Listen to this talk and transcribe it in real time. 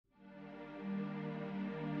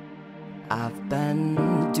I've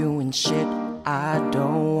been doing shit I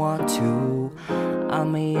don't want to.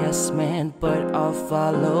 I'm a yes man, but I'll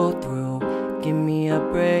follow through. Give me a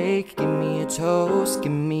break, give me a toast,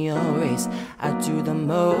 give me a race. I do the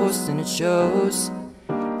most and it shows.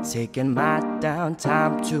 Taking my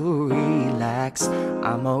downtime to relax.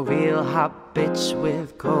 I'm a real hot bitch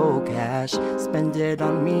with cold cash. Spend it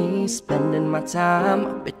on me, spending my time.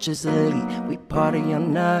 My bitch is elite, we party all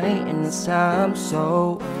night and it's time.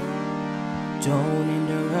 So don't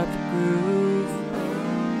interrupt the groove,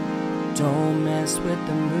 don't mess with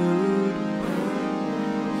the mood.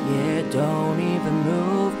 Yeah, don't even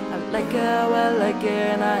move. I like how I like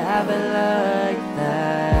it and I have it like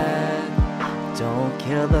that. Don't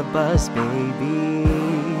kill the buzz, baby.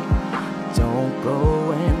 Don't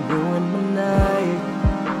go and ruin my night.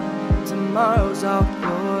 Tomorrow's all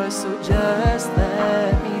yours, so just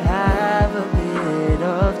let me have a bit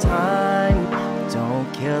of time.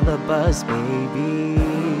 Don't kill the buzz, baby.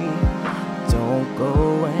 Don't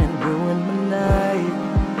go and ruin my night.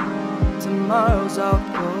 Tomorrow's all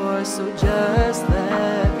yours, so just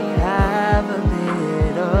let me have a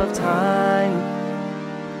bit of time.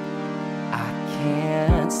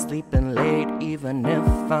 Can't sleeping late even if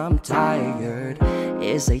I'm tired.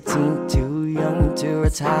 Is 18 too young to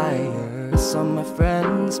retire? Saw my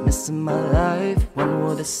friends missing my life. When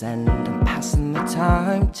will this end? I'm passing the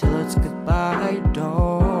time till it's goodbye.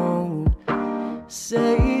 Don't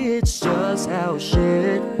say it's just how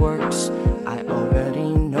shit works. I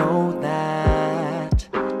already know that.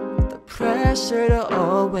 The pressure to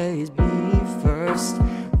always be first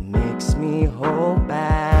makes me hold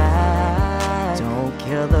back. Don't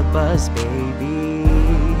kill the buzz, baby.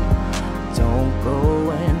 Don't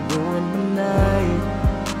go and ruin my night.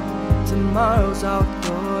 Tomorrow's all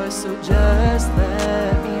yours, so just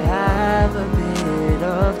let me have a bit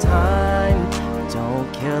of time.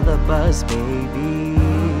 Don't kill the buzz, baby.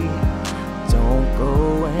 Don't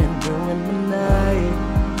go and ruin my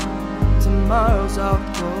night. Tomorrow's all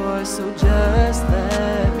yours, so just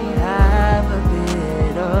let me have a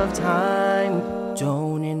bit of time.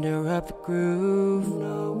 Don't interrupt the groove,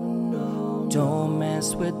 don't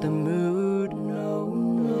mess with the mood.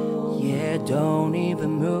 Yeah, don't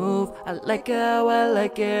even move. I like how I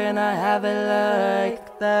like it and I have it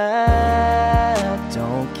like that.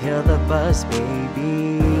 Don't kill the buzz,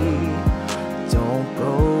 baby. Don't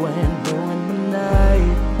go and ruin my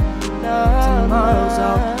night. Tomorrow's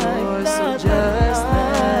all yours, so just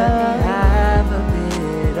let me have a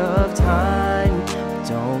bit of time.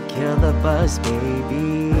 Don't kill the buzz,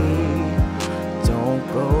 baby. Don't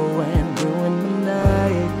go and ruin my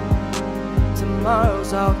night.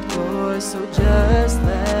 Tomorrow's all yours, so just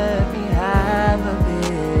let me have a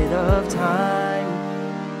bit of time.